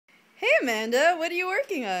Hey Amanda, what are you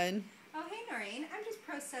working on? Oh, hey Noreen. I'm just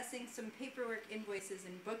processing some paperwork, invoices,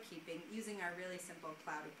 and bookkeeping using our really simple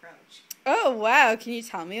cloud approach. Oh wow, can you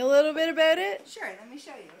tell me a little bit about it? Sure, let me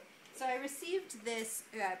show you. So I received this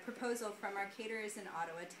proposal from our caterers in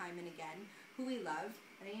Ottawa, time and again, who we love,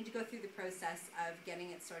 and I need to go through the process of getting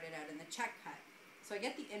it sorted out in the check cut. So I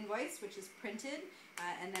get the invoice, which is printed,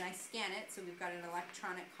 and then I scan it, so we've got an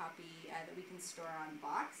electronic copy that we can store on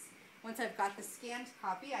Box. Once I've got the scanned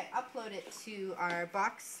copy, I upload it to our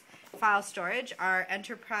Box file storage, our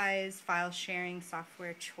enterprise file sharing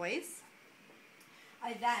software choice.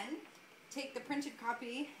 I then take the printed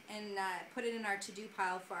copy and put it in our to-do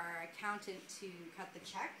pile for our accountant to cut the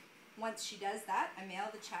check. Once she does that, I mail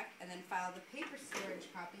the check and then file the paper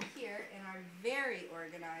storage copy here in our very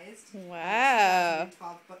organized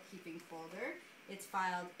 2012 bookkeeping folder. It's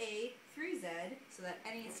filed A through Z so that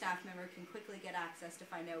any staff member can quickly get access to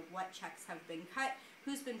find out what checks have been cut,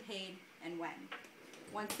 who's been paid, and when.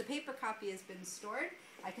 Once the paper copy has been stored,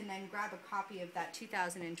 I can then grab a copy of that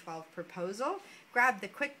 2012 proposal, grab the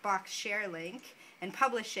QuickBox share link, and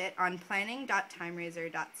publish it on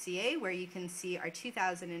planning.timeraiser.ca, where you can see our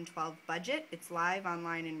 2012 budget. It's live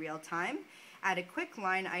online in real time. Add a quick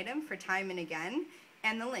line item for time and again,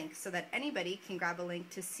 and the link so that anybody can grab a link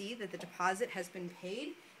to see that the deposit has been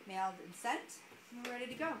paid, mailed, and sent, and we're ready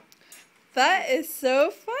to go. That is so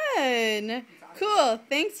fun. Awesome. Cool.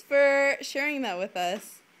 Thanks for sharing that with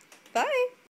us. Bye.